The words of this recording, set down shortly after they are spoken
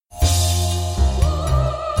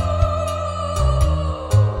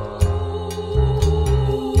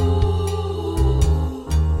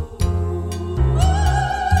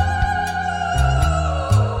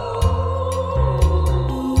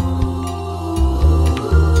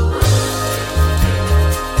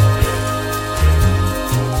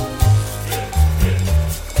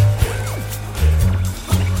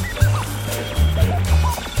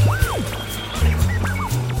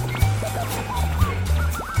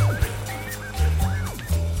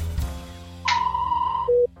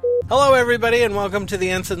Hello, everybody, and welcome to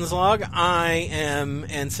the Ensign's Log. I am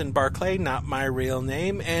Ensign Barclay, not my real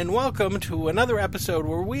name, and welcome to another episode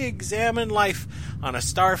where we examine life on a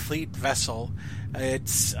Starfleet vessel.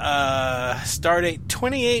 It's Stardate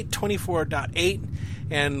 2824.8,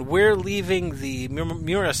 and we're leaving the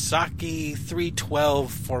Murasaki 312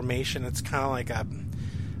 formation. It's kind of like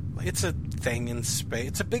it's a thing in space.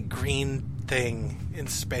 It's a big green thing in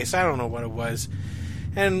space. I don't know what it was.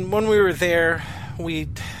 And when we were there, we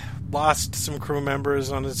lost some crew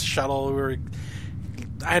members on his shuttle.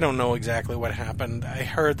 I don't know exactly what happened. I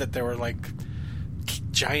heard that there were like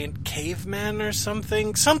giant cavemen or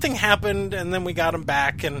something. Something happened, and then we got them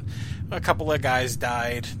back, and a couple of guys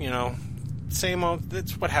died. You know, same old.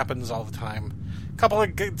 That's what happens all the time.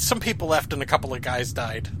 Some people left, and a couple of guys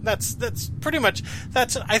died. That's pretty much.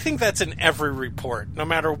 I think that's in every report, no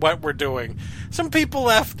matter what we're doing. Some people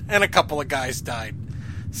left, and a couple of guys died.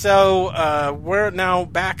 So, we're now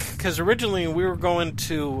back, because originally we were going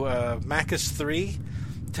to Macus 3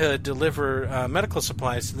 to deliver medical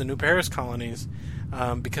supplies to the New Paris colonies,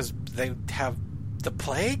 because they have the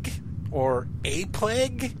plague, or a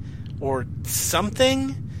plague, or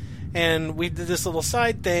something, and we did this little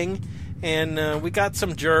side thing, and we got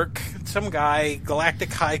some guy,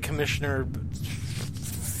 Galactic High Commissioner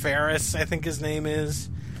Ferris, I think his name is.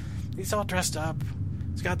 He's all dressed up.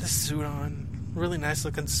 He's got this suit on. Really nice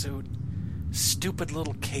looking suit. Stupid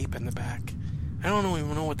little cape in the back. I don't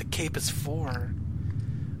even know what the cape is for.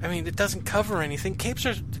 I mean, it doesn't cover anything. Capes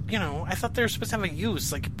are, I thought they were supposed to have a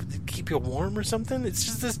use, like keep you warm or something. It's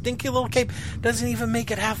just this dinky little cape. Doesn't even make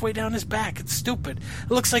it halfway down his back. It's stupid.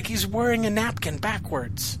 It looks like he's wearing a napkin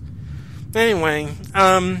backwards. Anyway,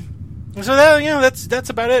 so that's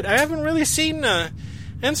about it. I haven't really seen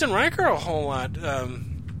Ensign Riker a whole lot.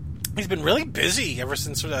 He's been really busy ever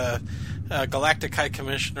since Galactic High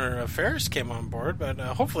Commissioner Ferris came on board, but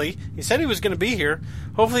hopefully, he said he was going to be here.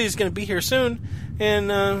 Hopefully he's going to be here soon, and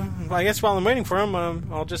I guess while I'm waiting for him,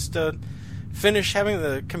 I'll just finish having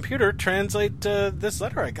the computer translate this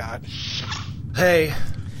letter I got. Hey.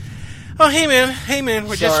 Oh, hey man.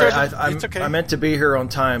 We just heard. It's okay. I meant to be here on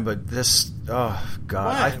time, but this, oh God.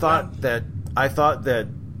 What? I thought that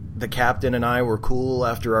the captain and I were cool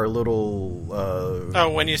after our little...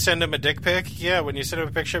 when you send him a dick pic? Yeah, when you send him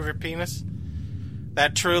a picture of your penis?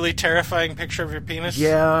 That truly terrifying picture of your penis?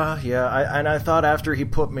 Yeah. I thought after he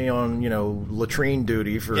put me on, latrine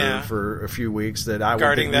duty for a few weeks that I would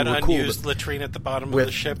guarding think that we were unused cool, latrine at the bottom with of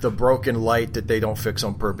the ship. The broken light that they don't fix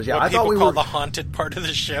on purpose. Yeah, what I thought we call were the haunted part of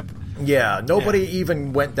the ship. Yeah, nobody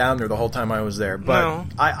even went down there the whole time I was there. But no.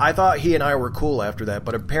 I thought he and I were cool after that,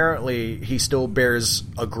 but apparently he still bears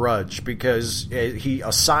a grudge because he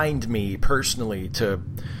assigned me personally to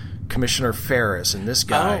Commissioner Ferris, and this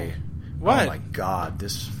guy... What? Oh my God,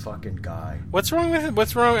 this fucking guy. What's wrong with him?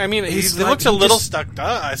 What's wrong? I mean, he looks a little stuck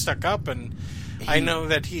up, and I know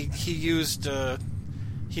that he used...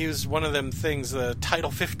 He used one of them things, the Title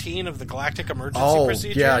 15 of the Galactic Emergency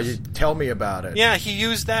Procedures. Oh, yeah, tell me about it. Yeah, he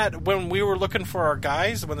used that when we were looking for our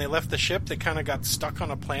guys. When they left the ship, they kind of got stuck on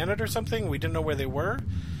a planet or something. We didn't know where they were.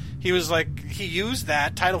 He used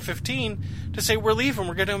that, Title 15, to say, we're leaving,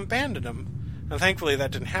 we're going to abandon them. And thankfully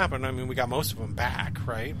that didn't happen. I mean, we got most of them back,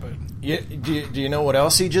 right? But do you know what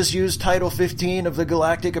else he just used Title 15 of the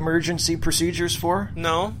Galactic Emergency Procedures for?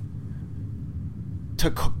 No.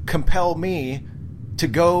 To compel me to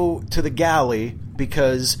go to the galley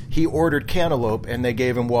because he ordered cantaloupe and they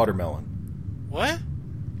gave him watermelon. What?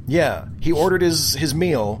 Yeah, he ordered his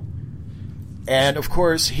meal, and of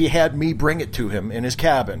course he had me bring it to him in his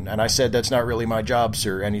cabin, and I said, that's not really my job,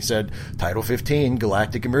 sir. And he said, Title 15,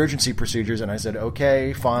 Galactic Emergency Procedures, and I said,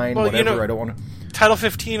 okay, fine, whatever, I don't want to... Title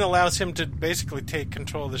 15 allows him to basically take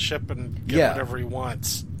control of the ship and get whatever he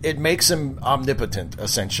wants. It makes him omnipotent,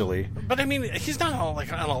 essentially. But, I mean, he's not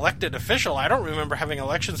like an elected official. I don't remember having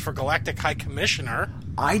elections for Galactic High Commissioner.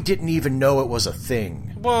 I didn't even know it was a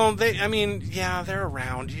thing. Well, they're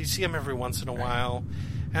around. You see them every once in a while.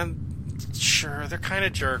 And, sure, they're kind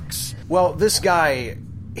of jerks. Well, this guy,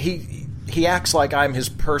 he acts like I'm his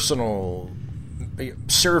personal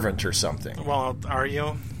servant or something. Well, are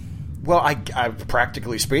you? Well, I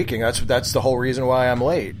practically speaking, that's the whole reason why I'm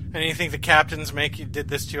late. And you think the captains did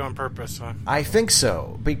this to you on purpose, huh? I think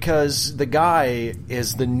so, because the guy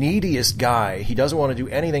is the neediest guy. He doesn't want to do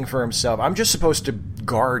anything for himself. I'm just supposed to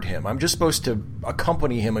guard him. I'm just supposed to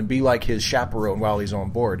accompany him and be like his chaperone while he's on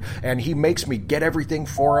board. And he makes me get everything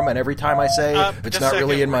for him, and every time I say it's not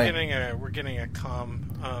really in my... We're getting a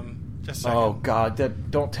comm. Just a second. Oh, God,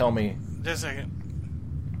 don't tell me. Just a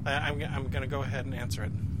second. I'm going to go ahead and answer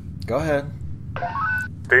it. Go ahead.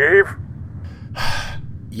 Steve?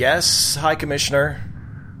 Yes, High Commissioner.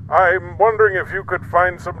 I'm wondering if you could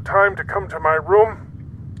find some time to come to my room.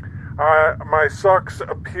 My socks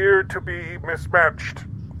appear to be mismatched.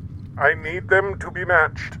 I need them to be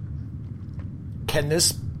matched. Can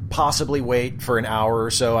this possibly wait for an hour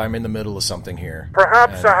or so? I'm in the middle of something here.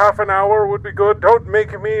 Perhaps a half an hour would be good. Don't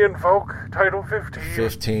make me invoke Title 15.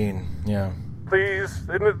 15, yeah. Please,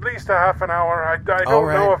 in at least a half an hour. I don't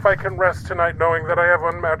right. know if I can rest tonight knowing that I have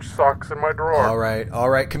unmatched socks in my drawer. All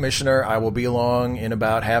right, Commissioner. I will be along in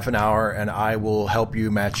about half an hour, and I will help you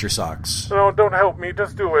match your socks. No, don't help me.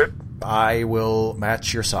 Just do it. I will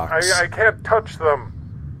match your socks. I can't touch them.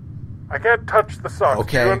 I can't touch the socks.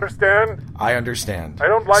 Okay. Do you understand? I understand. I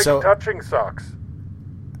don't like touching socks.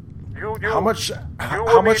 You how much? You How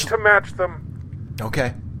will much? need to match them.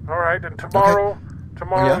 Okay. All right, and tomorrow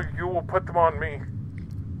you will put them on me.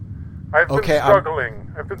 I've been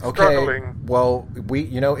struggling. I've been struggling. Well,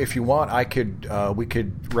 if you want, we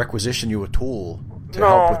could requisition you a tool to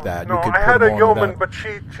help with that. No, you could I had a yeoman, that. but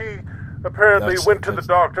she apparently went to the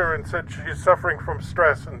doctor and said she's suffering from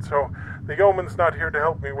stress, and so the yeoman's not here to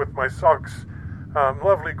help me with my socks.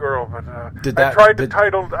 Lovely girl, but I tried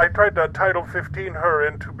to Title 15 her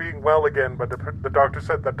into being well again, but the doctor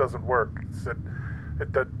said that doesn't work. He said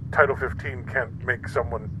that Title 15 can't make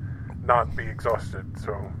someone not be exhausted.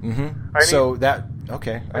 So, that's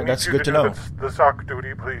good to know. The sock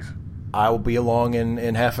duty, please. I will be along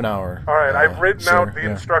in half an hour. All right, I've written out the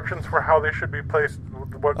instructions for how they should be placed,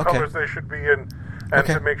 what colors they should be in, and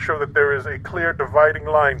to make sure that there is a clear dividing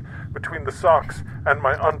line between the socks and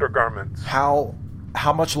my undergarments. How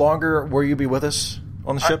much longer will you be with us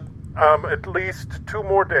on the ship? At least 2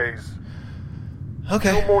 more days.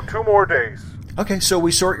 Okay. 2 more days. Okay, so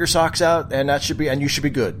we sort your socks out, and you should be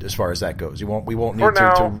good as far as that goes. We won't need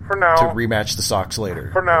to rematch the socks later.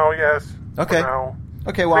 For now, yes. Okay. For now.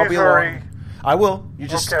 Okay, well, Please I'll be hurry. along. I will. You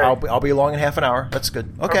just I'll be along in half an hour. That's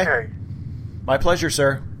good. Okay. My pleasure,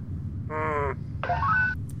 sir.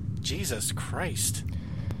 Jesus Christ.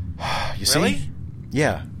 You really? See?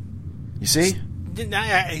 Yeah. You see?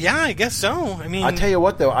 Yeah, I guess so. I mean, I tell you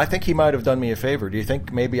what, though, I think he might have done me a favor. Do you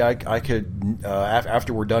think maybe I could,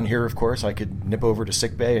 after we're done here, of course, I could nip over to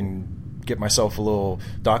sickbay and get myself a little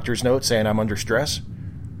doctor's note saying I'm under stress?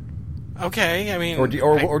 Okay, I mean, or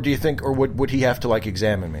do you think, or would he have to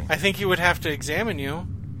examine me? I think he would have to examine you,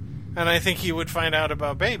 and I think he would find out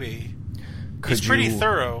about baby. He's pretty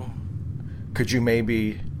thorough. Could you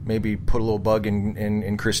maybe put a little bug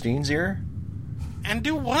in Christine's ear? And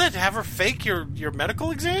do what? Have her fake your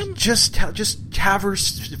medical exam? Just have her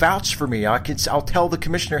vouch for me. I'll tell the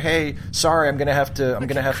commissioner, hey, sorry, I'm gonna have to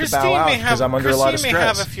bow out because I'm under a lot of stress. Christine may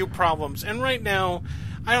have a few problems, and right now,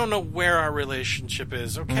 I don't know where our relationship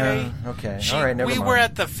is. Okay. Okay. All right. Never mind. We were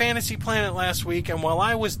at the Fantasy Planet last week, and while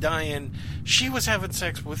I was dying, she was having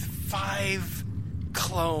sex with 5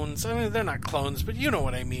 clones. I mean, they're not clones, but you know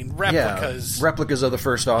what I mean. Replicas. Yeah, replicas of the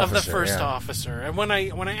first officer. And when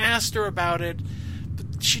I asked her about it,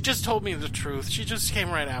 she just told me the truth. She just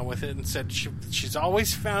came right out with it and said she's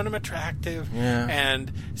always found him attractive. Yeah.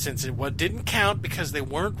 And since it didn't count because they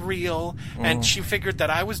weren't real, and she figured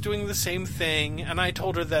that I was doing the same thing, and I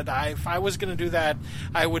told her that if I was going to do that,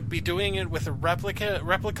 I would be doing it with a replica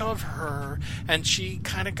of her, and she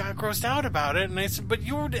kind of got grossed out about it. And I said, but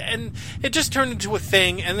and it just turned into a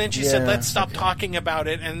thing, and then she said, let's stop talking about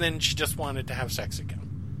it, and then she just wanted to have sex again.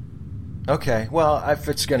 Okay, well, if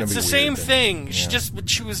it's going to be the weird, same thing. Yeah.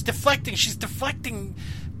 She was deflecting. She's deflecting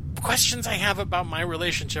questions I have about my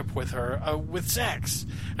relationship with her, with sex.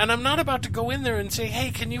 And I'm not about to go in there and say,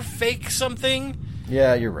 hey, can you fake something?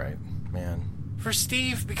 Yeah, you're right, man. For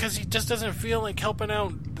Steve, because he just doesn't feel like helping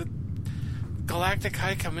out the Galactic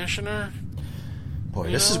High Commissioner.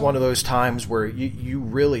 Boy, this is one of those times where it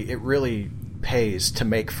really pays to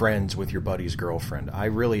make friends with your buddy's girlfriend. I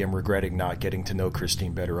really am regretting not getting to know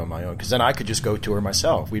Christine better on my own, because then I could just go to her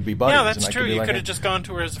myself. We'd be buddies. Yeah, that's and true. You could have just gone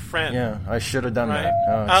to her as a friend. Yeah, I should have done that.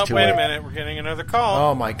 Oh, wait a minute. We're getting another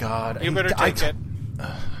call. Oh, my God. You better take it.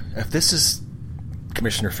 If this is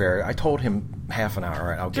Commissioner Ferry, I told him half an hour. All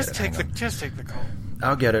right, I'll get it. Just take the call.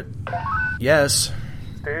 I'll get it. Yes.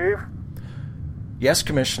 Steve? Yes,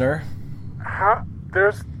 Commissioner. I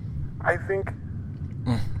think...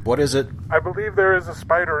 What is it? I believe there is a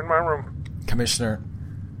spider in my room. Commissioner.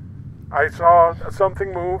 I saw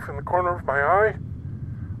something move in the corner of my eye.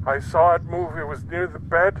 I saw it move. It was near the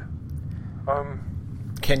bed.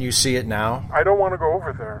 Can you see it now? I don't want to go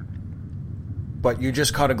over there. But you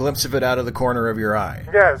just caught a glimpse of it out of the corner of your eye.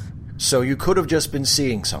 Yes. So you could have just been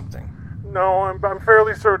seeing something. No, I'm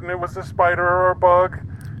fairly certain it was a spider or a bug.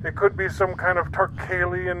 It could be some kind of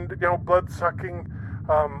Tarkalian, blood-sucking,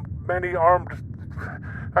 many-armed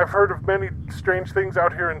I've heard of many strange things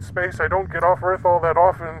out here in space. I don't get off Earth all that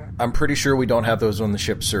often. I'm pretty sure we don't have those on the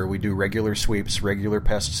ship, sir. We do regular sweeps, regular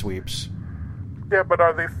pest sweeps. Yeah, but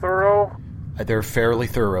are they thorough? They're fairly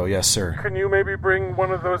thorough, yes, sir. Can you maybe bring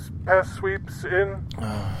one of those pest sweeps in?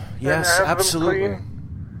 Yes, and have absolutely.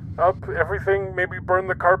 Them clean up everything, maybe burn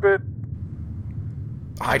the carpet?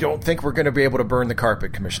 I don't think we're going to be able to burn the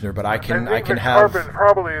carpet, Commissioner, but I can have... carpet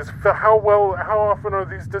probably is... How often are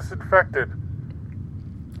these disinfected?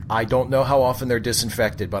 I don't know how often they're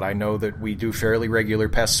disinfected, but I know that we do fairly regular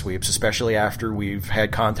pest sweeps, especially after we've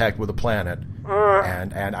had contact with a planet.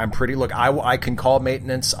 And I'm pretty... Look, I can call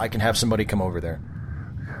maintenance. I can have somebody come over there.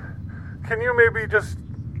 Can you maybe just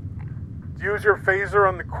use your phaser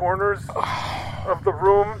on the corners of the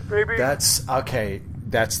room, maybe? That's... Okay.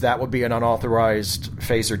 That would be an unauthorized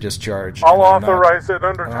phaser discharge. I'll authorize it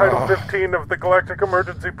under Title 15 of the Galactic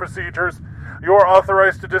Emergency Procedures. You are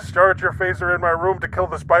authorized to discharge your phaser in my room to kill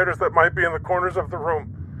the spiders that might be in the corners of the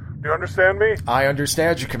room. Do you understand me? I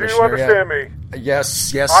understand you, Commissioner. Do you understand me? Yes,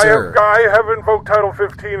 sir. I have invoked Title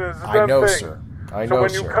 15 as a I know, thing. sir. So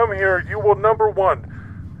when you come here, you will, number one,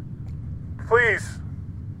 please,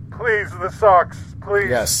 the socks, please.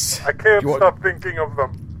 Yes. I can't stop thinking of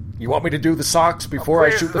them. You want me to do the socks before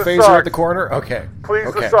I shoot the phaser at the corner? Okay.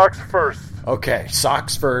 Please, the socks first. Okay,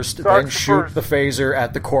 socks first, then shoot the phaser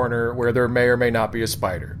at the corner where there may or may not be a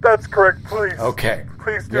spider. That's correct, please. Okay.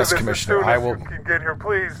 Please do yes, this Commissioner, as soon as you can get here,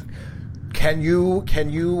 please. Can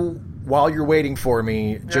you, while you're waiting for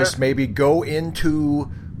me, just maybe go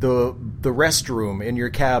into the restroom in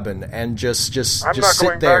your cabin and just I'm not sit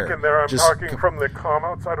going there. back in there. I'm talking from the comm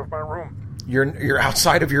outside of my room. You're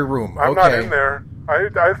outside of your room. I'm not in there.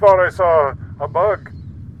 I thought I saw a bug.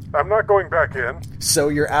 I'm not going back in. So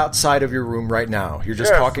you're outside of your room right now. You're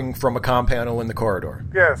just talking from a comm panel in the corridor.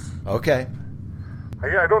 Yes. Okay.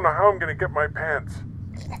 I don't know how I'm going to get my pants.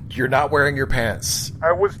 You're not wearing your pants.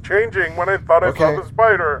 I was changing when I thought I saw the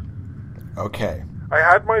spider. Okay. I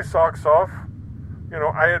had my socks off. You know,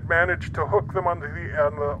 I had managed to hook them on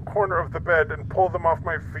the corner of the bed and pull them off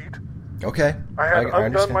my feet. Okay. I had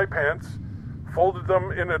undone my pants, folded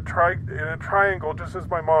them in a triangle just as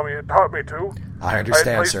my mommy had taught me to. I understand,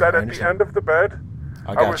 I had placed that at the end of the bed.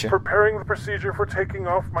 I was preparing the procedure for taking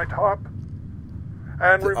off my top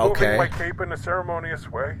and removing my cape in a ceremonious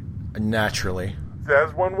way. Naturally.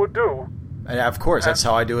 As one would do. And of course, that's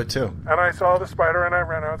how I do it too. And I saw the spider and I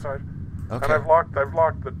ran outside. Okay. And I've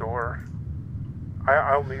locked the door.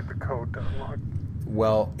 I'll need the code to unlock.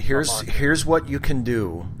 Well, here's what you can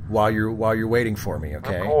do while you're waiting for me,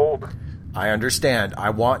 okay? I'm cold. I understand.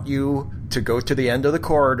 I want you to go to the end of the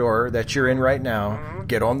corridor that you're in right now,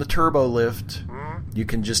 get on the turbo lift. You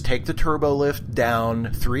can just take the turbo lift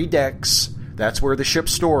down 3 decks. That's where the ship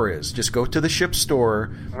store is. Just go to the ship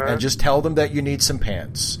store and just tell them that you need some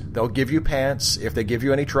pants. They'll give you pants. If they give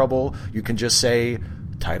you any trouble, you can just say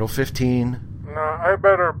Title 15. No, I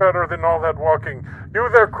better than all that walking. You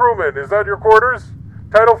there, crewman, is that your quarters?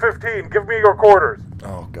 Title 15, give me your quarters.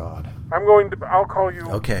 Oh, God. I'll call you.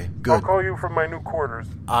 Okay, good. I'll call you from my new quarters.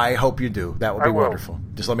 I hope you do. That would be wonderful.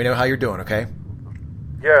 Just let me know how you're doing, okay?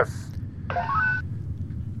 Yes.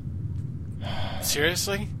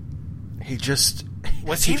 Seriously?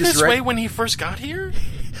 Was he this way when he first got here?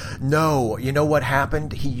 No. You know what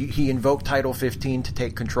happened? He invoked Title 15 to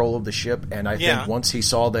take control of the ship, and I think once he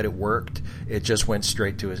saw that it worked, it just went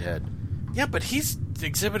straight to his head. Yeah, but he's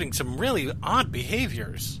exhibiting some really odd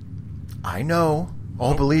behaviors. I know.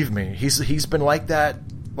 Oh, believe me. He's been like that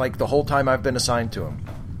like the whole time I've been assigned to him.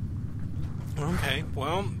 Okay,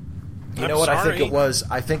 well, you know what I think it was?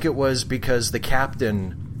 I think it was because the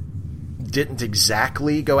captain didn't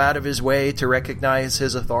exactly go out of his way to recognize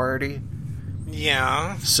his authority.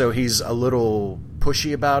 Yeah. So he's a little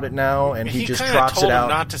pushy about it now, and he just trots it out. He told him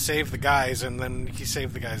not to save the guys, and then he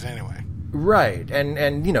saved the guys anyway. Right,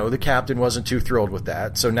 and you know, the captain wasn't too thrilled with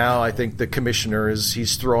that, so now I think the commissioner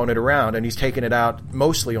he's throwing it around, and he's taking it out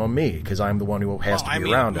mostly on me, because I'm the one who has to be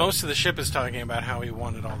around him. Most of the ship is talking about how he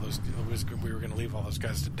wanted all those, we were going to leave all those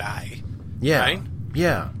guys to die. Yeah. Right?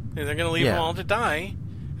 Yeah. And they're going to leave them all to die,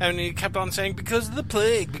 and he kept on saying, because of the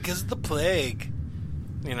plague,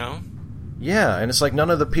 you know? Yeah, and it's like none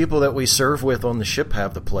of the people that we serve with on the ship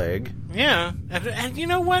have the plague. Yeah, and you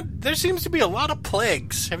know what? There seems to be a lot of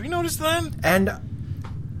plagues. Have you noticed that? And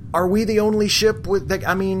are we the only ship with that?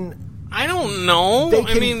 I mean, I don't know.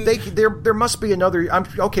 There must be another.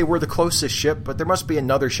 Okay, we're the closest ship, but there must be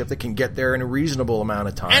another ship that can get there in a reasonable amount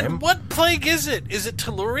of time. And what plague is it? Is it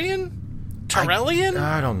Tellurian? Tyrellian?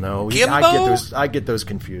 I don't know. Gimbo? I get those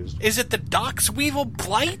confused. Is it the Doxweevil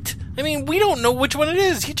Blight? I mean, we don't know which one it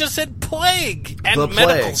is. He just said plague and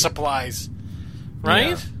medical supplies.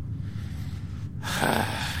 right?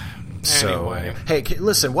 Yeah. Anyway. So, hey,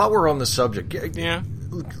 listen, while we're on the subject, get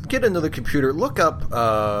into the computer, look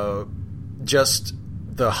up just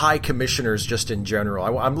the high commissioners just in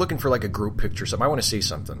general. I'm looking for like a group picture or something. I want to see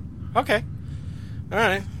something. Okay. All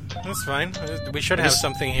right. That's fine. We should have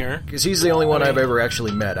something here. Because he's the only one I've ever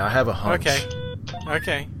actually met. I have a hunch.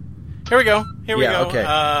 Okay. Here we go.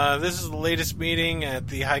 Okay. This is the latest meeting at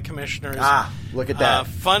the High Commissioner's. Look at that.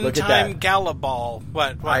 Fun time gala ball.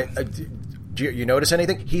 What? Do you notice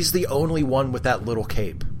anything? He's the only one with that little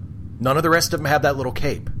cape. None of the rest of them have that little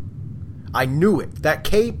cape. I knew it. That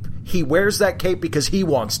cape, he wears that cape because he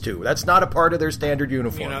wants to. That's not a part of their standard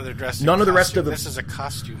uniform. They're dressed None in of the rest of them. This is a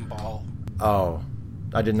costume ball. Oh,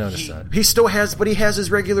 I didn't notice that. He still has, but he has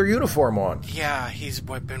his regular uniform on. Yeah, he's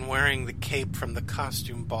been wearing the cape from the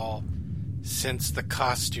costume ball since the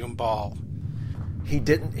costume ball. He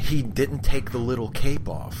didn't take the little cape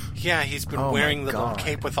off. Yeah, he's been wearing the little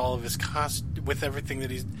cape with all of his with everything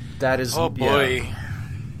that he's... That is... Oh, boy. Yeah.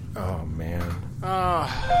 Oh, man.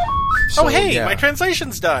 Hey, my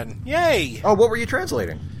translation's done. Yay. Oh, what were you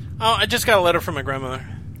translating? Oh, I just got a letter from my grandmother.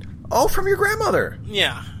 Oh, from your grandmother?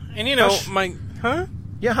 Yeah. And, Huh?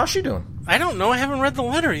 Yeah, how's she doing? I don't know. I haven't read the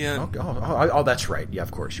letter yet. Oh, that's right. Yeah,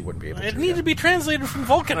 of course. You wouldn't be able to. It needed to be translated from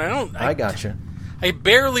Vulcan. I gotcha. I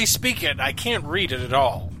barely speak it. I can't read it at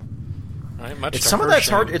all. Right? Some of that's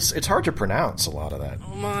hard. It's hard to pronounce, a lot of that.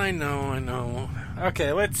 I know.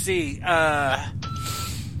 Okay, let's see.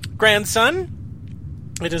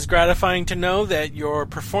 Grandson, it is gratifying to know that your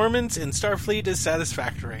performance in Starfleet is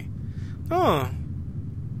satisfactory. Oh.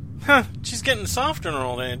 Huh, she's getting soft in her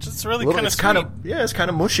old age. It's really kind of sweet. It's kind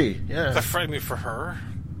of mushy. Yeah. For her.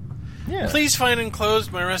 Yeah. Please find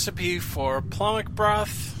enclosed my recipe for plomic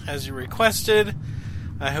broth, as you requested.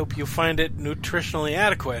 I hope you find it nutritionally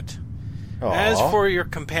adequate. Aww. As for your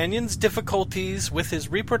companion's difficulties with his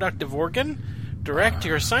reproductive organ, direct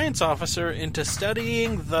your science officer into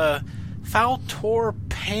studying the Faltor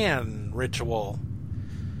Pan ritual.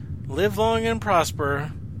 Live long and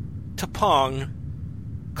prosper. Tapong.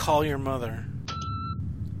 Call your mother.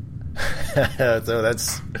 So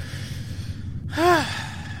that's...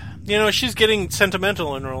 she's getting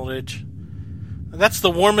sentimental in her old age. That's the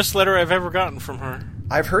warmest letter I've ever gotten from her.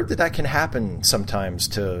 I've heard that can happen sometimes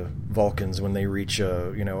to Vulcans when they reach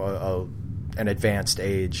an advanced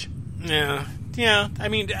age. Yeah. I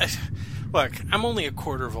mean, look, I'm only a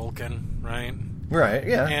quarter Vulcan, right? Right.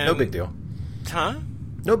 Yeah. No big deal. Huh?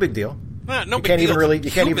 No big deal. No big deal.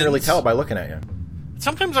 You can't even really tell by looking at you.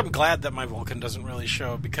 Sometimes I'm glad that my Vulcan doesn't really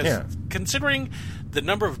show, because considering the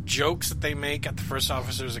number of jokes that they make at the first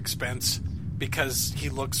officer's expense because he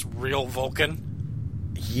looks real Vulcan.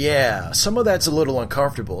 Yeah, some of that's a little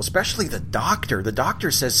uncomfortable, especially the doctor. The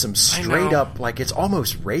doctor says some straight up, like, it's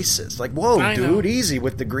almost racist. Like, whoa, dude, easy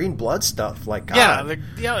with the green blood stuff. Like, God.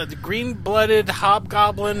 The green-blooded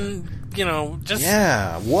hobgoblin, just...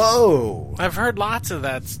 Yeah, whoa. I've heard lots of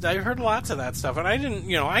that stuff, and I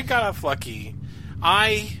didn't, I got off lucky.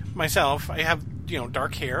 I have,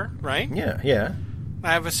 dark hair, right? Yeah.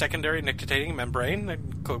 I have a secondary nictitating membrane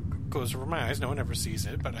that goes over my eyes. No one ever sees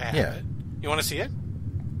it, but I have it. You want to see it?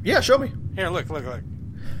 Yeah, show me. Here, look.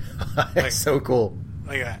 That's so cool.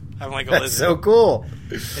 Look at that. I'm like a lizard. That's so cool.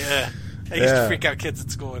 Yeah. I used to freak out kids at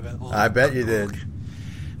school with that. I bet you did.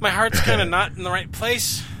 My heart's kind of not in the right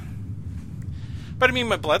place. But, I mean,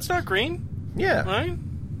 my blood's not green. Yeah. Right?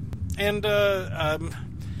 And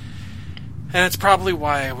it's probably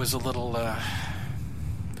why I was a little,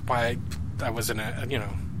 why I was in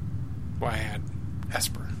why I had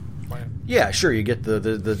Esper. Yeah, sure. You get the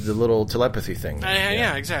little telepathy thing.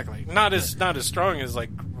 Yeah, exactly. Not as strong as like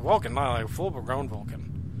Vulcan, not like full-grown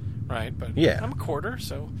Vulcan, right? But I'm a quarter,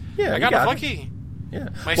 so I got lucky. Yeah,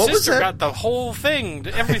 my sister got the whole thing,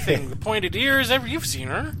 everything, the pointed ears. You've seen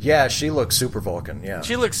her. Yeah, she looks super Vulcan. Yeah,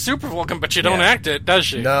 she looks super Vulcan, but she don't act it, does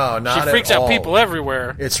she? No, not at all. She freaks out people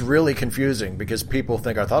everywhere. It's really confusing because people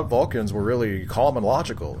think I thought Vulcans were really calm and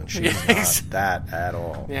logical, and she's not that at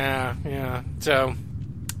all. Yeah. So.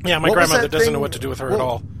 Yeah, my grandmother doesn't know what to do with her at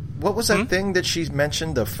all. What was that thing that she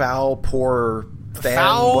mentioned? The Faltor Pan?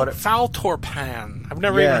 Faltor Pan. I've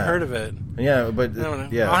never even heard of it. Yeah, but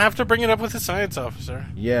I'll have to bring it up with the science officer.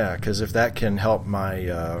 Yeah, because if that can help my,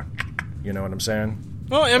 you know what I'm saying?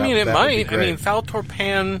 Well, I mean, it might. I mean, Faltor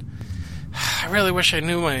Pan. I really wish I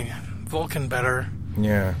knew my Vulcan better.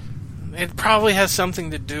 Yeah. It probably has something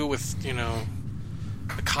to do with the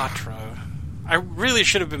Katra. I really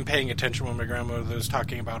should have been paying attention when my grandmother was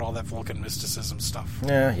talking about all that Vulcan mysticism stuff.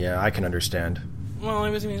 Yeah, I can understand. Well,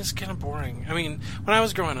 it's kind of boring. I mean, when I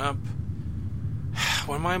was growing up,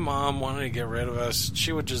 when my mom wanted to get rid of us,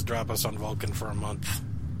 she would just drop us on Vulcan for a month.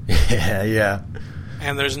 Yeah.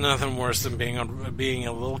 And there's nothing worse than being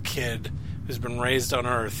a little kid who's been raised on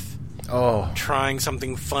Earth, trying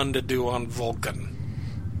something fun to do on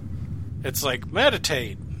Vulcan. It's like,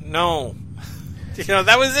 meditate. No.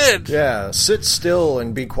 That was it. Yeah, sit still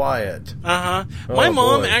and be quiet. Uh-huh. My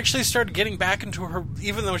mom actually started getting back into her,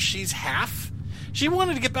 even though she's half, she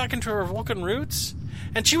wanted to get back into her Vulcan roots,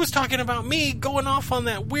 and she was talking about me going off on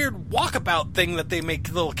that weird walkabout thing that they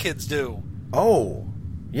make little kids do. Oh,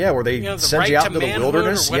 yeah, where they send you out into the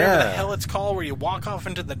wilderness? Or whatever the hell it's called, where you walk off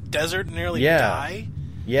into the desert and nearly die.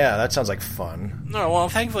 Yeah, that sounds like fun. No, well,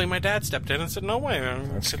 thankfully my dad stepped in and said, no way.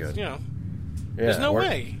 That's good. There's no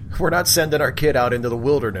way. We're not sending our kid out into the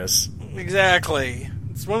wilderness. Exactly.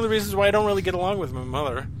 It's one of the reasons why I don't really get along with my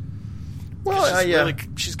mother. Well,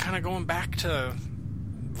 she's kind of going back to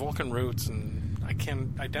Vulcan roots, and I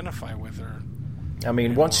can't identify with her. I mean,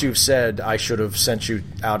 anymore. Once you've said I should have sent you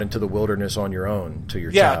out into the wilderness on your own to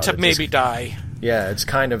your child. Yeah, to maybe die. Yeah, it's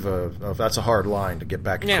kind of that's a hard line to get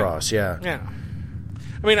back across, yeah.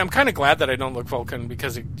 I mean, I'm kind of glad that I don't look Vulcan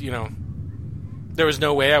because, there was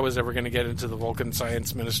no way I was ever going to get into the Vulcan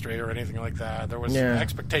Science Ministry or anything like that. There was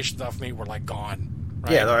expectations of me were, gone.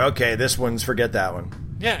 Right? Yeah, they're like, okay, this one's, forget that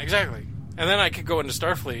one. Yeah, exactly. And then I could go into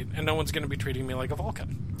Starfleet, and no one's going to be treating me like a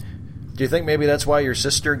Vulcan. Do you think maybe that's why your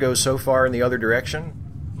sister goes so far in the other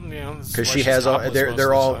direction? Yeah, because she has all.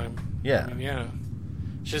 They're all. Yeah. I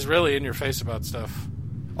mean, she's really in your face about stuff.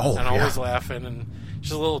 Oh, and always laughing, and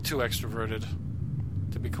she's a little too extroverted,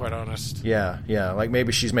 to be quite honest. Yeah. Like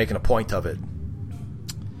maybe she's making a point of it.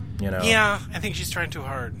 Yeah, I think she's trying too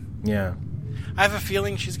hard. Yeah. I have a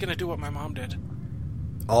feeling she's going to do what my mom did.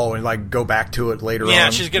 Oh, and go back to it later on?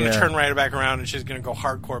 Yeah, she's going to turn right back around, and she's going to go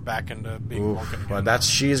hardcore back into being Vulcan again. Well,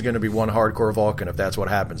 she's going to be one hardcore Vulcan if that's what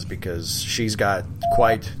happens, because she's got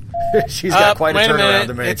quite a turnaround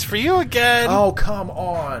to make. It's for you again. Oh, come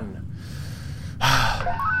on.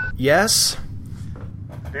 Yes?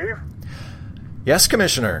 Steve? Yes,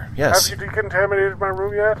 Commissioner. Yes. Have you decontaminated my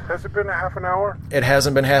room yet? Has it been a half an hour? It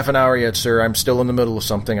hasn't been half an hour yet, sir. I'm still in the middle of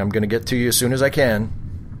something. I'm going to get to you as soon as I can.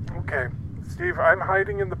 Okay. Steve, I'm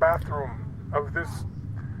hiding in the bathroom of this...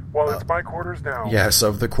 Well, it's my quarters now. Yes,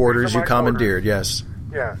 of the quarters you commandeered, yes.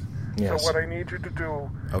 Yes. So what I need you to do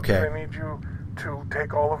is I need you to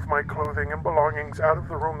take all of my clothing and belongings out of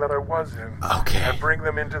the room that I was in. Okay. And bring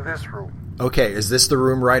them into this room. Okay, is this the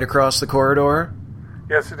room right across the corridor?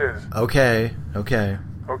 Yes, it is. Okay.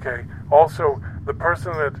 Also, the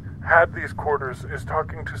person that had these quarters is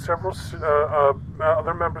talking to several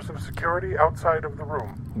other members of security outside of the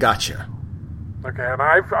room. Gotcha. Okay, and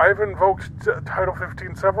I've invoked Title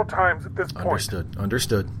 15 several times at this point.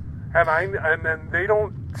 Understood. And they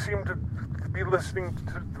don't seem to be listening to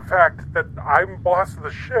the fact that I'm boss of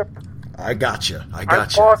the ship. I gotcha. I'm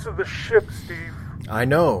boss of the ship, Steve. I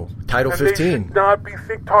know. Title 15. They should not be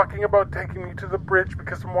talking about taking me to the bridge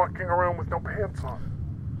because I'm walking around with no pants on.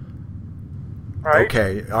 Right?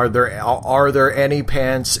 Okay. Are there any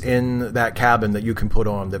pants in that cabin that you can put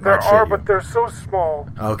on that might fit you? There are, but they're so small.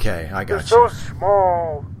 Okay, I got you. They're so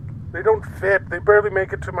small. They don't fit. They barely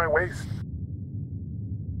make it to my waist.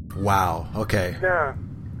 Wow. Okay. Yeah.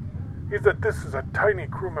 This is a tiny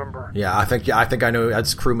crew member. Yeah, I think I know.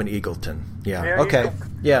 That's Crewman Eagleton. Yeah. Okay.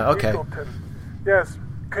 Eagleton. Yeah. Okay. Eagleton. Yes.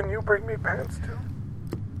 Can you bring me pants too?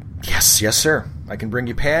 Yes, sir. I can bring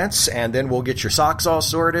you pants, and then we'll get your socks all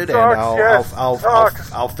sorted, and I'll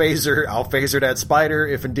phaser that spider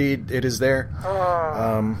if indeed it is there.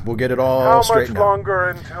 We'll get it all straightened out. How much longer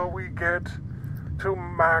until we get to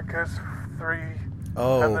Marcus 3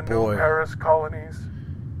 and the New Paris colonies?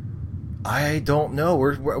 I don't know.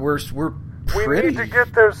 We're pretty. We need to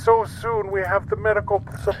get there so soon. We have the medical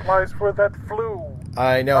supplies for that flu.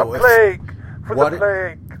 I know. The plague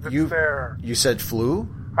that's there. You said flu?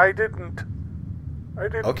 I didn't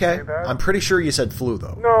okay. say that. I'm pretty sure you said flu,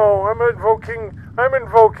 though. No, I'm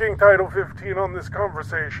invoking Title 15 on this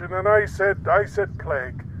conversation, and I said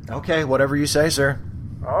plague. Okay, whatever you say, sir.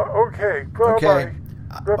 Okay. Bye-bye.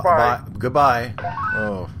 Goodbye. Goodbye.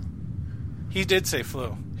 Oh. He did say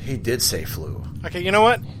flu. He did say flu. Okay, you know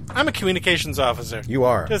what? I'm a communications officer. You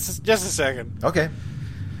are. Just a second. Okay.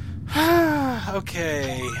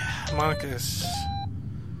 Okay. Marcus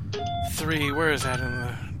 3. Where is that in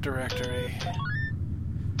the directory?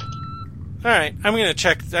 All right, I'm gonna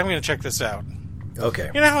check this out. Okay.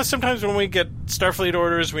 You know how sometimes when we get Starfleet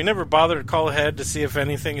orders, we never bother to call ahead to see if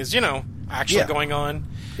anything is, actually going on.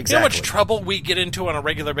 Exactly. You know how much trouble we get into on a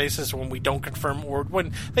regular basis when we don't confirm, or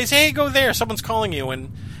when they say, "Hey, go there, someone's calling you."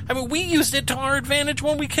 And I mean, we used it to our advantage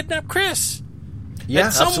when we kidnapped Chris. Yeah,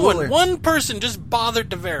 absolutely. One person just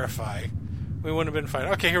bothered to verify, we wouldn't have been fine.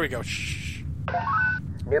 Okay, here we go. Shh.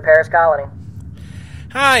 New Paris Colony.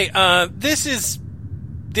 Hi, this is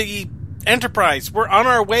the Enterprise. We're on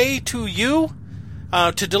our way to you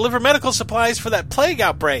to deliver medical supplies for that plague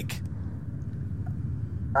outbreak.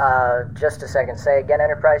 Just a second. Say again,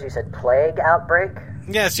 Enterprise. You said plague outbreak?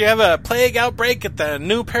 Yes, you have a plague outbreak at the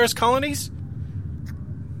New Paris colonies?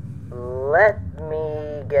 Let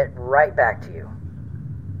me get right back to you.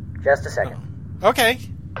 Just a second. Oh, okay.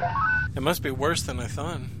 It must be worse than I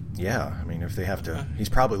thought. Yeah, I mean, if they have to... He's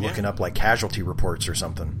probably looking up, like, casualty reports or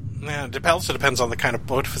something. Yeah, it also depends on the kind of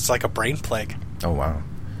boat, if it's like a brain plague. Oh, wow.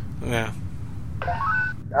 Yeah.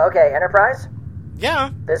 Okay, Enterprise?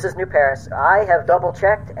 Yeah? This is New Paris. I have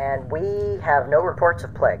double-checked, and we have no reports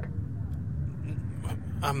of plague.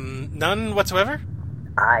 None whatsoever?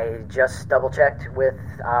 I just double-checked with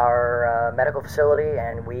our medical facility,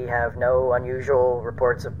 and we have no unusual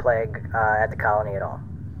reports of plague at the colony at all.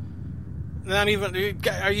 Not even.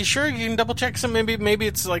 Are you sure you can double check some? Maybe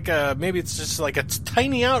it's like maybe it's just like a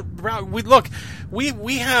tiny out route.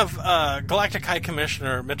 We have Galactic High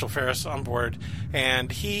Commissioner Mitchell Ferris on board,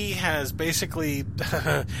 and he has basically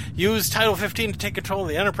used Title 15 to take control of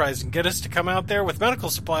the Enterprise and get us to come out there with medical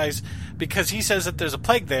supplies because he says that there's a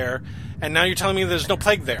plague there. And now you're telling me there's no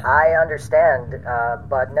plague there. I understand,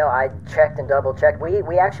 but no, I checked and double-checked.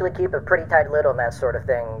 We actually keep a pretty tight lid on that sort of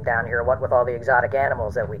thing down here, what with all the exotic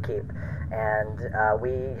animals that we keep. And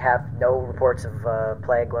we have no reports of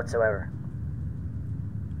plague whatsoever.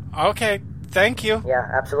 Okay, thank you. Yeah,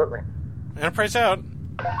 absolutely. Enterprise out.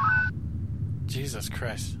 Jesus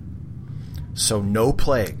Christ. So no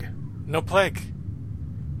plague. No plague.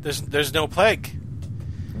 There's no plague.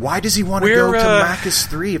 Why does he want to go to Macus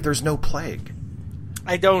 3 if there's no plague?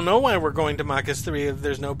 I don't know why we're going to Macus 3 if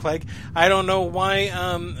there's no plague. I don't know why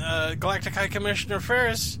Galactic High Commissioner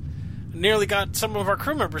Ferris nearly got some of our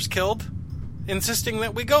crew members killed, insisting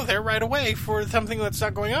that we go there right away for something that's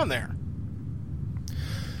not going on there.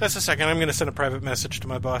 Just a second. I'm going to send a private message to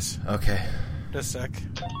my boss. Okay. Just a sec.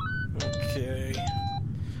 Okay.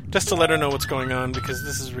 Just to let her know what's going on, because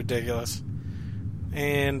this is ridiculous.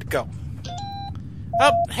 And go.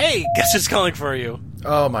 Oh, hey, guess who's calling for you?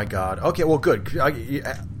 Oh, my God. Okay, well, good.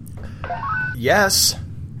 Yes.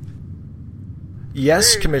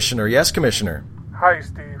 Yes, hey. Commissioner. Yes, Commissioner. Hi,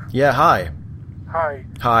 Steve. Yeah, hi. Hi.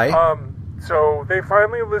 Hi. So they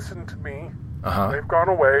finally listened to me. Uh-huh. They've gone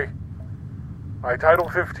away. I Title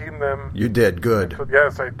 15 them. You did, good. So,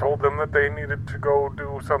 yes, I told them that they needed to go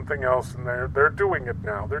do something else, and they're doing it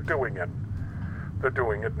now. They're doing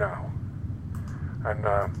it now.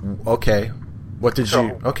 And okay. What did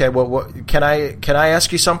you? Okay. Well, what can I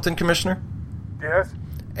ask you something, Commissioner? Yes.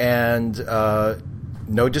 And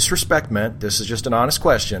no disrespect meant. This is just an honest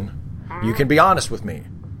question. Mm-hmm. You can be honest with me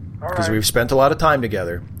because we've spent a lot of time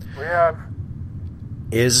together. We have.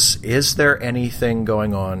 Is there anything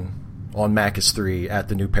going on Macus 3 at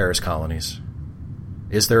the New Paris colonies?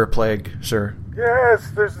 Is there a plague, sir? Yes,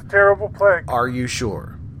 there's a terrible plague. Are you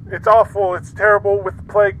sure? It's awful. It's terrible with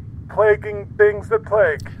plaguing things that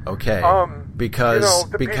plague. Okay. Because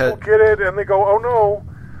people get it and they go, "Oh no,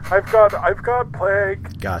 I've got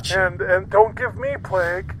plague." Gotcha. And don't give me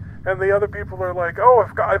plague. And the other people are like, "Oh,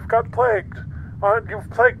 I've got plagued. You've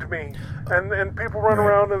plagued me." And people run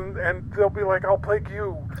around and they'll be like, "I'll plague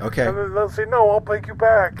you." Okay. And then they'll say, "No, I'll plague you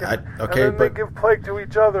back." And then they give plague to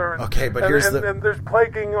each other. And, okay, but and there's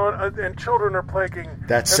plaguing on, and children are plaguing.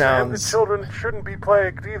 And the children shouldn't be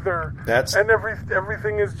plagued either. And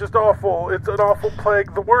everything is just awful. It's an awful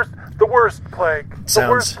plague. The worst plague. The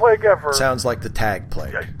worst plague ever. Sounds like the tag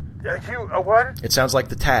plague. What? It sounds like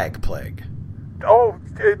the tag plague. Oh,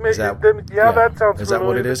 that sounds. Is that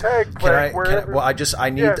what it is? It's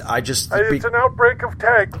an outbreak of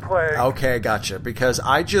tag plague. Okay, gotcha. Because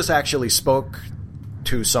I just actually spoke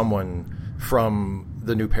to someone from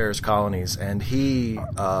the New Paris colonies, and he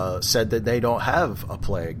said that they don't have a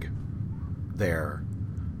plague there.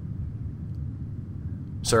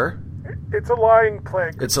 Sir? It's a lying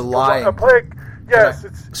plague. It's a lying a plague. Yes,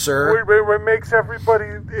 sir. It makes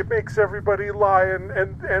everybody lie and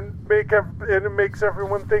it makes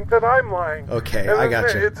everyone think that I'm lying. Okay, and I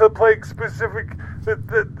got you. It's a plague specific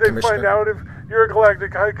that they find out if you're a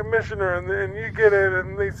Galactic High Commissioner and you get it,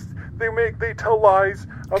 and they tell lies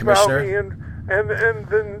about me, and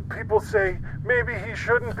then people say maybe he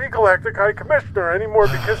shouldn't be Galactic High Commissioner anymore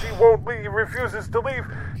because he refuses to leave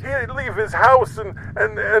his house, and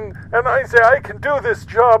I say I can do this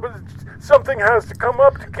job. Something has to come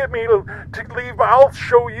up to get me to leave. I'll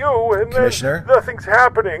show you, and Commissioner? Then nothing's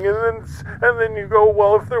happening, and then you go,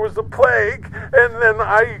 well, if there was a plague, and then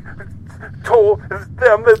told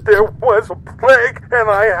them that there was a plague and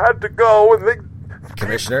I had to go, and they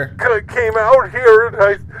Commissioner came out here, and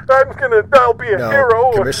I'll be a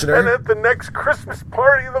hero. Commissioner, and at the next Christmas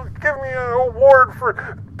party, they'll give me an award for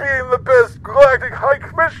being the best Galactic High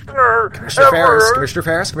Commissioner. Commissioner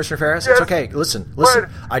Ferris, yes. It's okay. Listen. What?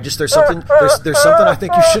 There's something I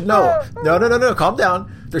think you should know. No. Calm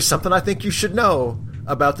down. There's something I think you should know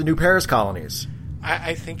about the new Paris colonies.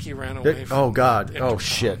 I think he ran away from... Oh, God. Oh,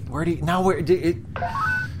 shit. Where did he... Now, where did it...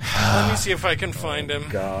 Let me see if I can find him.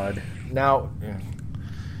 God. Now...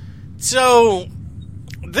 So,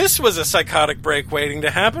 this was a psychotic break waiting to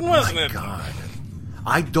happen, wasn't it? God.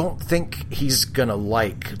 I don't think he's gonna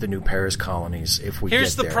like the new Paris colonies if we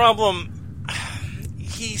Here's get the there. problem.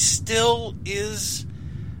 He still is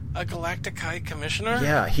a Galactic High Commissioner?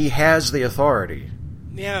 Yeah, he has the authority.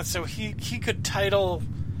 Yeah, so he could Title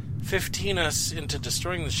 15 us into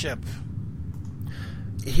destroying the ship.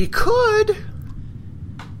 He could.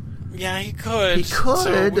 Yeah, he could. He could.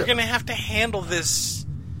 So we're going to have to handle this.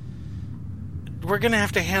 We're going to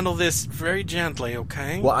have to handle this very gently,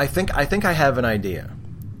 okay? Well, I think I have an idea.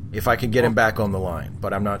 If I can get him back on the line,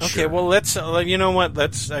 but I'm not sure. Okay, well, let's... you know what?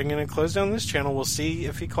 I'm going to close down this channel. We'll see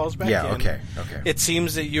if he calls back in. Yeah, okay. It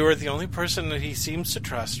seems that you are the only person that he seems to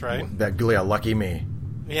trust, right? Lucky me.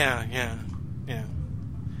 Yeah.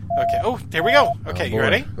 Okay. Oh, there we go. Okay, you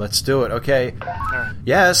ready? Let's do it. Okay. All right.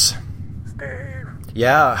 Yes. Steve.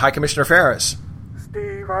 Yeah, High Commissioner Ferris.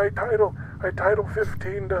 Steve, I title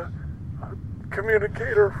 15 to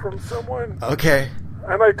communicator from someone. Okay.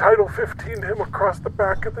 And I Title 15'd him across the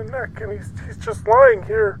back of the neck, and he's just lying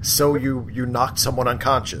here. So you knocked someone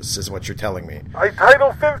unconscious, is what you're telling me. I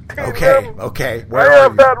Title 15 him. Okay. I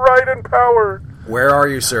have that right and power. Where are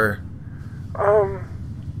you, sir?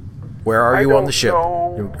 Where are you on the ship?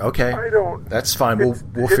 Okay. I don't. That's fine.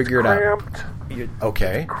 We'll figure it out.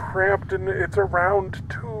 Okay. It's cramped, and it's a round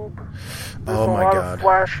tube. There's oh my a lot God! of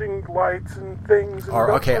flashing lights and things. And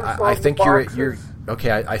okay, I think you're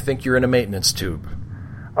okay. I think you're in a maintenance tube.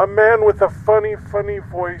 A man with a funny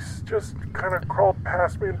voice just kind of crawled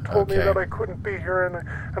past me and told me that I couldn't be here,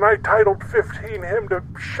 and I titled 15 him to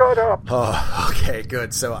shut up. Oh, okay,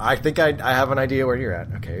 good. So I think I have an idea where you're at.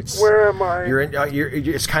 Okay, where am I? You're in.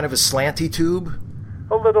 It's kind of a slanty tube.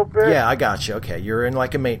 A little bit. Yeah, I got you. Okay, you're in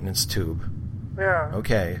like a maintenance tube. Yeah.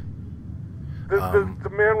 Okay. The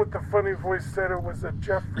man with the funny voice said it was a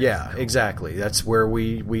Jeffries. Yeah, exactly. That's where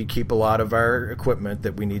we keep a lot of our equipment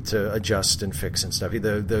that we need to adjust and fix and stuff.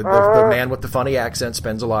 The man with the funny accent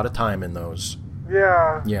spends a lot of time in those.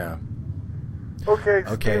 Yeah. Yeah. Okay,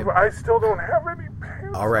 Steve, I still don't have any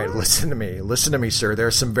pants. All right, listen to me, sir.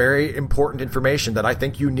 There's some very important information that I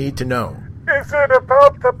think you need to know. Is it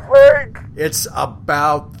about the plague? It's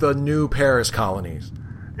about the new Paris colonies.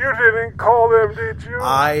 You didn't call them, did you?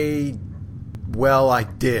 I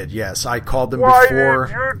did, yes. I called them before. Why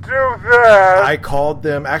did you do that? I called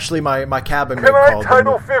them. Actually, my cabin mate called them. Can I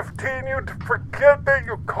Title 15 you to forget that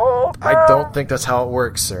you called them? I don't think that's how it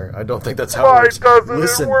works, sir. I don't think that's how it works. Why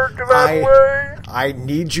doesn't it work that way? I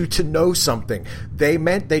need you to know something.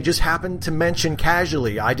 They just happened to mention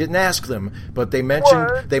casually. I didn't ask them, but they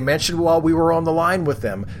mentioned while we were on the line with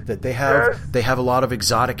them that they have a lot of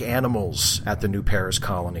exotic animals at the new Paris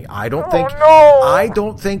colony. I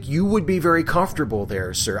don't think you would be very comfortable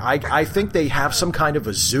there, sir. I think they have some kind of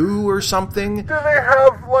a zoo or something. Do they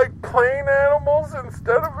have like plain animals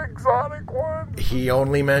instead of exotic ones? He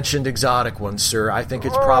only mentioned exotic ones, sir. I think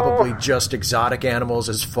it's probably just exotic animals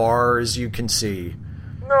as far as you can see.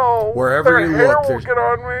 No, wherever you look, will get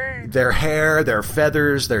on me. Their hair, their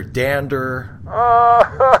feathers, their dander,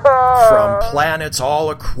 from planets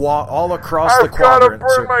all across the quadrant. I've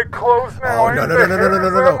got to burn my clothes now. Oh,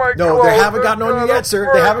 no, they haven't gotten on you yet, sir.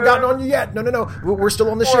 They haven't gotten on you yet. No. We're still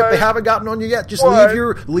on the ship. They haven't gotten on you yet. Just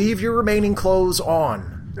leave your remaining clothes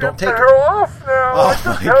on. Don't take them off now.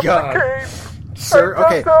 Oh my God. The cape. Sir,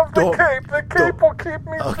 okay, don't. The cape will keep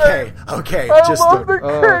me safe. Okay, I love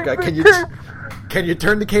the cape. Can you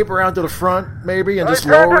turn the cape around to the front, maybe, and just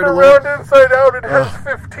lower it a little? I turned it around inside out. It has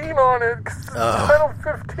 15 on it. Title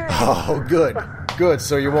 15. Oh, good.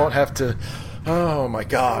 So you won't have to... Oh, my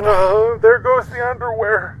God. There goes the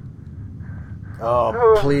underwear.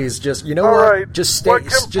 Oh, please, just... You know what? Right. Just stay... What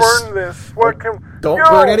can burn this? Don't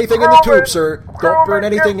burn anything in the tube, sir. Don't burn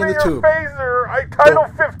anything in the tube. Phaser. I Title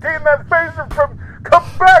 15 that phaser from... Come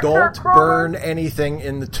back! Don't burn anything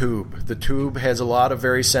in the tube. The tube has a lot of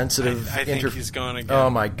very sensitive... I think he's gone again. Oh,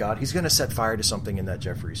 my God. He's going to set fire to something in that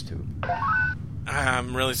Jeffries tube.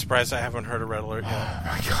 I'm really surprised I haven't heard a red alert yet. Oh,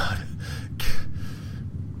 my God.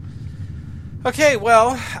 Okay,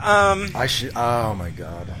 well, I should. Oh my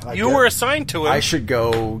God! You were assigned to him. I should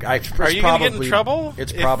go. Are you going to get in trouble?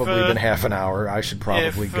 It's probably been half an hour. I should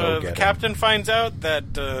probably go get the him. captain finds out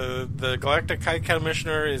that the Galactic High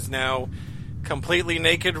Commissioner is now completely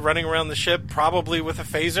naked, running around the ship, probably with a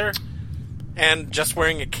phaser, and just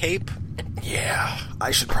wearing a cape. Yeah,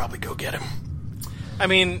 I should probably go get him. I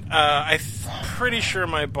mean, I'm pretty sure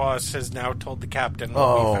my boss has now told the captain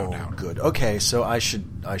what we found out. Oh, good. Okay, so I should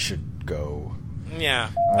go. Yeah.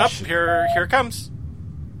 Here it comes.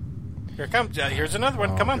 Here it comes. Here's another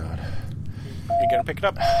one. Come on. God. You're going to pick it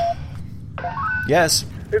up. Yes.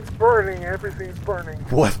 It's burning. Everything's burning.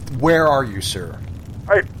 What? Where are you, sir?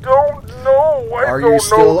 I don't know. I don't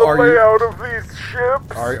know the layout of these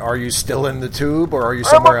ships. Are you still in the tube, or are you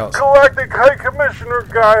somewhere else? I'm a Galactic High Commissioner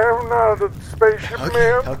guy. I'm not a spaceship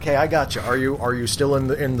man. Okay, I got you. Are you still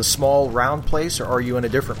in the small round place, or are you in a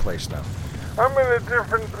different place now? I'm in a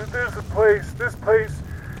different. There's a place. This place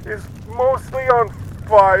is mostly on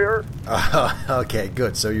fire. Okay,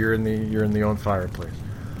 good. So you're in the on fire place.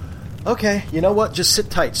 Okay, you know what? Just sit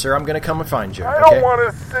tight, sir. I'm going to come and find you. I don't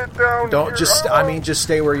want to sit down. Don't here. Just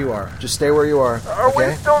stay where you are. Just stay where you are. Are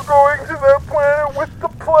we still going to that planet with the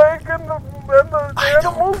plague and the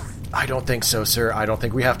animals? I don't think so, sir. I don't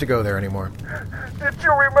think we have to go there anymore. Did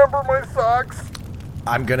you remember my socks?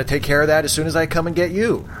 I'm going to take care of that as soon as I come and get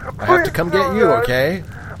you. I have to come get you, okay?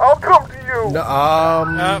 I'll come to you.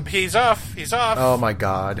 No, he's off. He's off. Oh my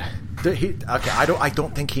God. Okay, I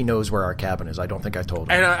don't think he knows where our cabin is. I don't think I told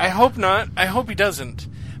him. I hope not. I hope he doesn't.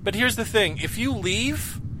 But here's the thing: if you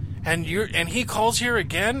leave, and he calls here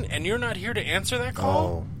again, and you're not here to answer that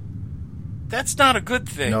call, that's not a good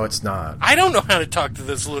thing. No, it's not. I don't know how to talk to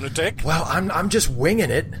this lunatic. Well, I'm just winging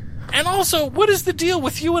it. And also, what is the deal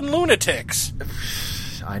with you and lunatics?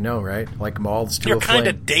 I know, right? Like moths to You're a flame. kind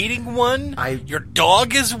of dating one. Your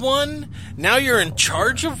dog is one. Now you're in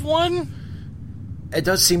charge of one. It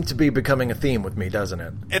does seem to be becoming a theme with me, doesn't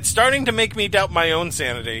it? It's starting to make me doubt my own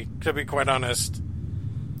sanity, to be quite honest.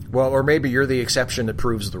 Well, or maybe you're the exception that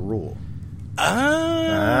proves the rule.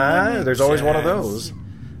 There's always one of those.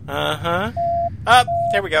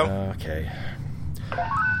 There we go. Okay.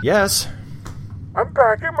 Yes. I'm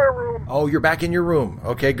back in my room. Oh, you're back in your room.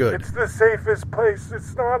 Okay, good. It's the safest place.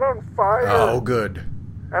 It's not on fire. Oh, good.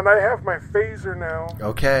 And I have my phaser now.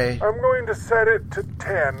 Okay. I'm going to set it to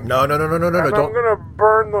 10. No. And I'm going to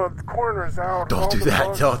burn the corners out. Don't do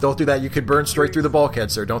that. Don't do that. You could burn straight through the bulkhead,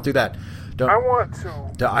 sir. Don't do that. I want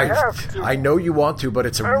to. I have to. I know you want to, but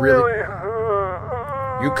it's You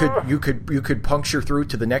could puncture through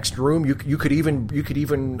to the next room. You could even there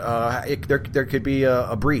could be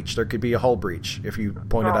a breach. There could be a hull breach if you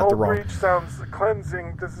pointed out the wrong. Hull breach sounds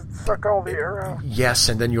cleansing. Does it suck all the air out? Yes,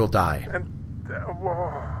 and then you'll die.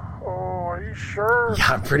 Are you sure?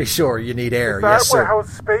 Yeah, I'm pretty sure you need air. Is that yes, sir. how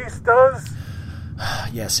space does?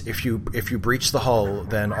 Yes, if you breach the hull,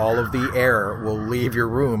 then all of the air will leave your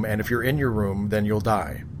room, and if you're in your room, then you'll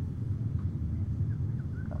die.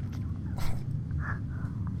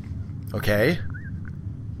 Okay?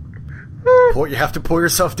 You have to pull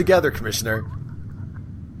yourself together, Commissioner.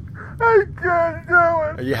 I can't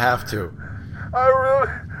do it. You have to.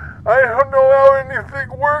 I don't know how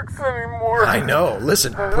anything works anymore. I know.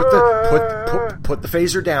 Listen, put the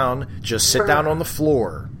phaser down. Just sit down on the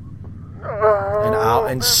floor.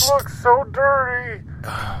 This looks so dirty.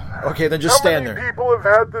 Okay, then just stand there. How many people have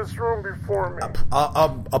had this room before me?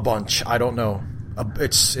 A bunch. I don't know.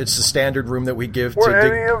 It's a standard room that we give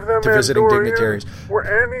to visiting dignitaries. Were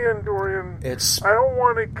any Andorian? I don't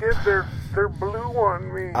want to get their blue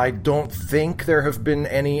on me. I don't think there have been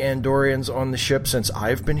any Andorians on the ship since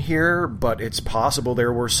I've been here, but it's possible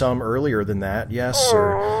there were some earlier than that. Yes,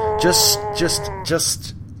 sir. Just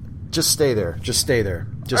stay there. Just stay there.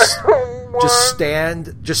 Just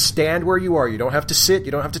stand where you are. You don't have to sit.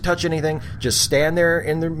 You don't have to touch anything. Just stand there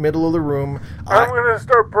in the middle of the room. I'm going to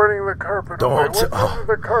start burning the carpet. Don't. What's under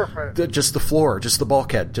the carpet? Just the floor. Just the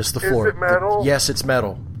bulkhead. Just the floor. Is it metal? Yes, it's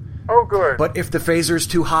metal. Oh, good. But if the phaser's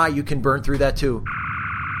too high, you can burn through that too.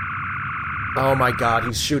 Oh my God!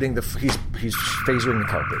 He's shooting he's phasering the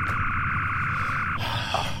carpet.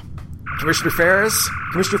 Commissioner Ferris,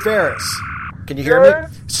 can you hear me?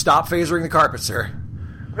 Stop phasering the carpet, sir.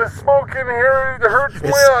 The smoke in here hurts my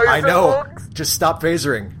eyes. I know. Just stop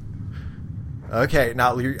phasering. Okay,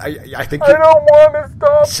 now I think I don't want to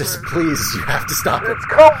stop. Just please, you have to stop it. It's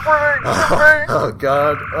comforting to me. Oh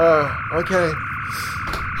God. Okay.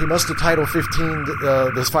 He must have Title 15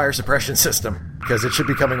 this fire suppression system because it should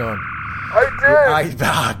be coming on. I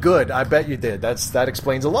did. Good. I bet you did. That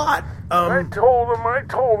explains a lot. I told him.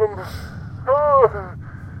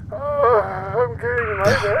 I'm getting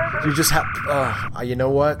lightheaded. You just have... you know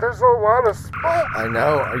what? There's a lot of smoke. I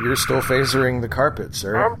know. You're still phasering the carpet,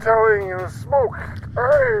 sir. I'm telling you, smoke.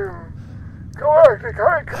 I'm Galactic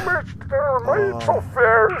High Commissioner of Mutual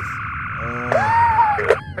Affairs.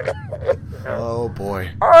 Oh,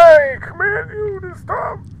 boy. I command you to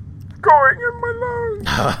stop going in my lungs.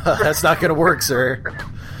 That's not going to work, sir.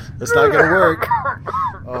 That's not going to work.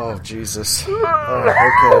 Oh, Jesus. Oh,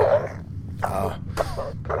 okay.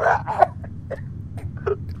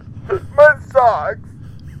 My socks.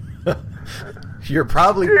 You're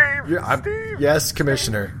probably... Steve. Yes,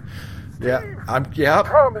 Commissioner. Steve, yeah, Yeah.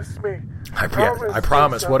 Promise me. I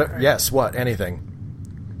promise. What? Yes, what? Anything.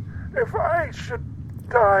 If I should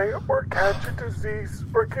die or catch a disease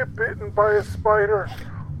or get bitten by a spider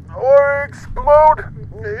or explode,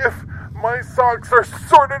 if my socks are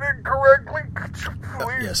sorted incorrectly, could you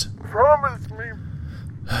please promise me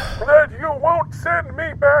that you won't send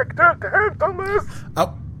me back to Tantalus?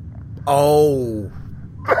 Oh.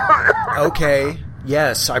 Okay.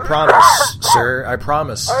 Yes, I promise, sir. I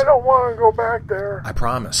promise. I don't want to go back there. I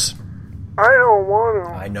promise. I don't want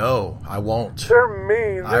to. I know. I won't. They're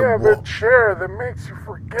mean. They have a chair that makes you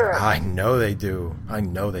forget. I know they do.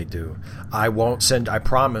 I won't send... I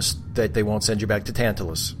promise that they won't send you back to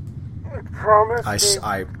Tantalus. Promise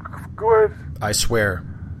me. Good. I swear.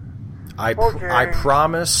 I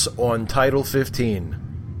promise on Title 15.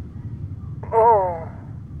 Oh.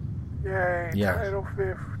 Yay. Yeah. Title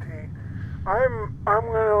 15. I'm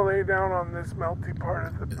gonna lay down on this melty part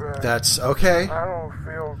of the bed. That's okay. I don't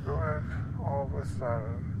feel good all of a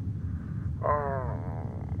sudden.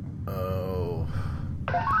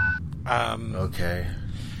 Okay.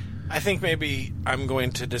 I think maybe I'm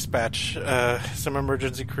going to dispatch some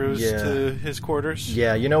emergency crews to his quarters.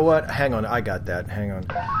 Yeah, you know what? Hang on, I got that. Hang on.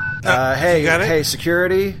 Hey,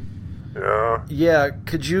 security? Yeah? Yeah,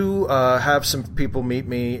 could you have some people meet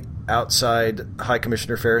me outside High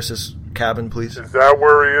Commissioner Ferris's cabin, please? Is that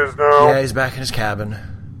where he is now? Yeah, he's back in his cabin.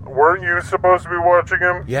 Weren't you supposed to be watching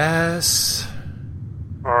him? Yes.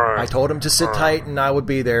 Alright. I told him to sit tight and I would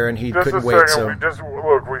be there, and he couldn't wait, Just a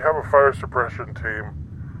second, we have a fire suppression team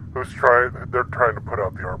they're trying to put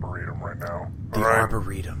out the Arboretum right now. The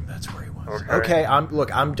Arboretum, that's where he was. Okay, I'm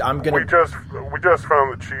gonna... We just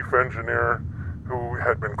found the chief engineer who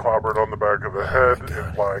had been clobbered on the back of the head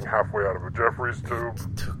and flying halfway out of a Jeffries tube.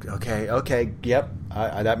 Okay, yep,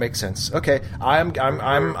 that makes sense. Okay, I'm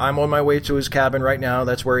on my way to his cabin right now.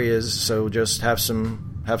 That's where he is. So just have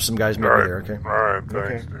some guys meet me there. Okay. All right.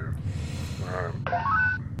 Thanks, dude. All right.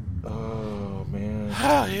 Oh man.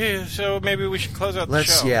 So maybe we should close out the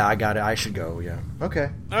show. Yeah, I got it. I should go. Yeah. Okay.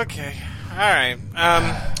 All right.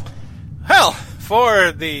 Well,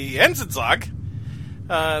 for the Ensign's log.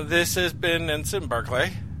 This has been Ensign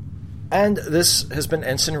Barclay. And this has been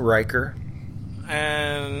Ensign Riker.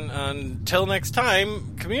 And until next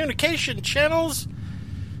time, communication channels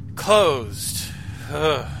closed.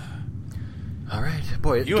 Ugh. All right.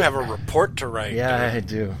 Boy, you have a report to write. Yeah, I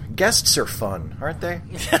do. Guests are fun, aren't they?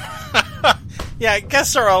 Yeah,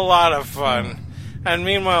 guests are a lot of fun. And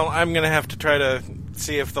meanwhile, I'm going to have to try to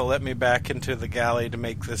see if they'll let me back into the galley to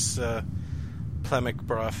make this... Plemic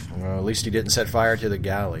broth. Well, at least you didn't set fire to the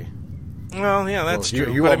galley. Well, yeah, that's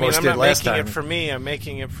true. You almost did last time. I'm not making it for me. I'm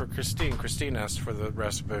making it for Christine. Christine asked for the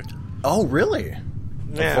recipe. Oh, really?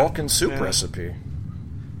 Yeah. A Vulcan soup recipe.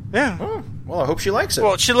 Yeah. Oh, well, I hope she likes it.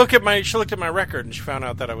 Well, she looked at my record and she found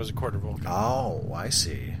out that I was a quarter Vulcan. Oh, I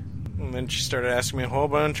see. And then she started asking me a whole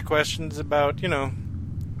bunch of questions about,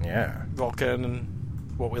 Vulcan and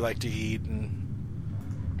what we like to eat.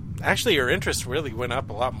 And actually, her interest really went up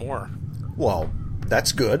a lot more. Well,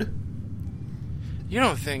 that's good. You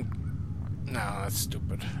don't think... No, that's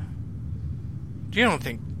stupid. You don't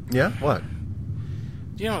think... Yeah, what?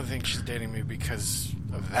 You don't think she's dating me because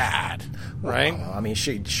of that, right? Well, I mean,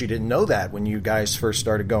 she didn't know that when you guys first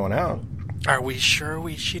started going out. Are we sure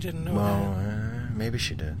she didn't know that? Maybe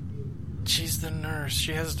she did. She's the nurse.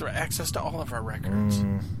 She has access to all of our records.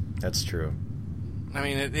 That's true. I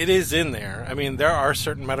mean, it is in there. I mean, there are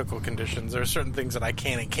certain medical conditions. There are certain things that I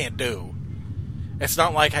can and can't do. It's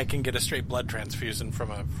not like I can get a straight blood transfusion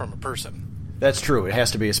from a person. That's true. It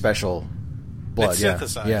has to be a special blood. It's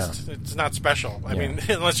synthesized. Yeah. It's not special. I mean,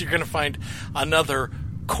 unless you're going to find another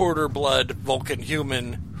quarter blood Vulcan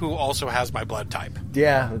human who also has my blood type.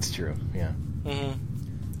 Yeah, that's true. Yeah.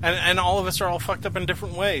 Mm-hmm. And all of us are all fucked up in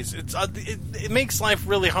different ways. It makes life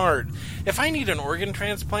really hard. If I need an organ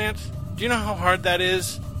transplant, do you know how hard that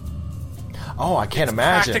is? Oh, I can't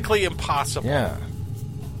imagine. Practically impossible. Yeah.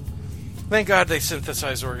 Thank God they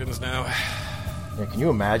synthesize organs now. Yeah, can you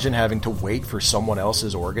imagine having to wait for someone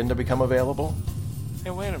else's organ to become available?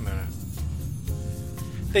 Hey, wait a minute.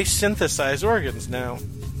 They synthesize organs now.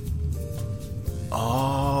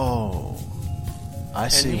 Oh. I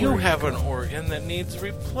see. And you have an organ that needs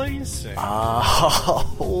replacing.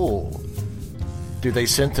 Oh. Do they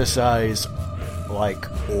synthesize,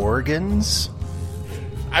 like, organs?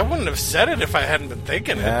 I wouldn't have said it if I hadn't been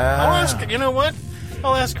thinking it. Yeah. I'll ask, you know what?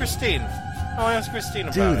 I'll ask Christine. About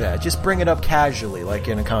it. Do that. Just bring it up casually, like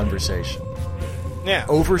in a conversation. Yeah.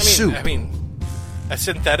 Over soup. I mean, a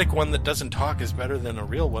synthetic one that doesn't talk is better than a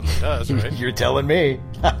real one that does, right? You're telling me.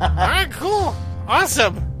 All right, cool.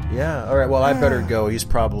 Awesome. Yeah, all right, well, I better go. He's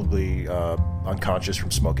probably unconscious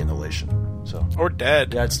from smoke inhalation. So. Or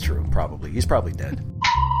dead. That's true, probably. He's probably dead.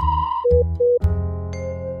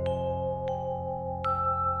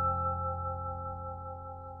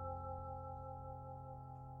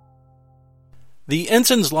 The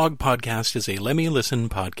Ensign's Log podcast is a Lemmy Listen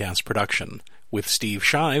podcast production, with Steve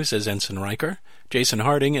Shives as Ensign Riker, Jason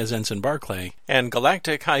Harding as Ensign Barclay, and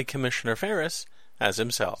Galactic High Commissioner Ferris as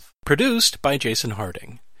himself. Produced by Jason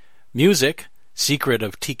Harding. Music, Secret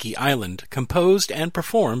of Tiki Island, composed and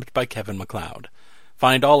performed by Kevin MacLeod.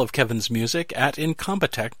 Find all of Kevin's music at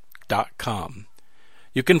incompetech.com.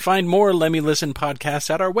 You can find more Lemmy Listen podcasts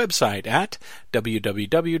at our website at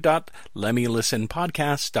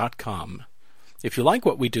www.lemmylistenpodcast.com. If you like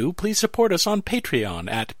what we do, please support us on Patreon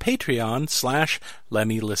at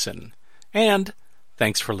patreon.com/LemmyListen. And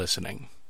thanks for listening.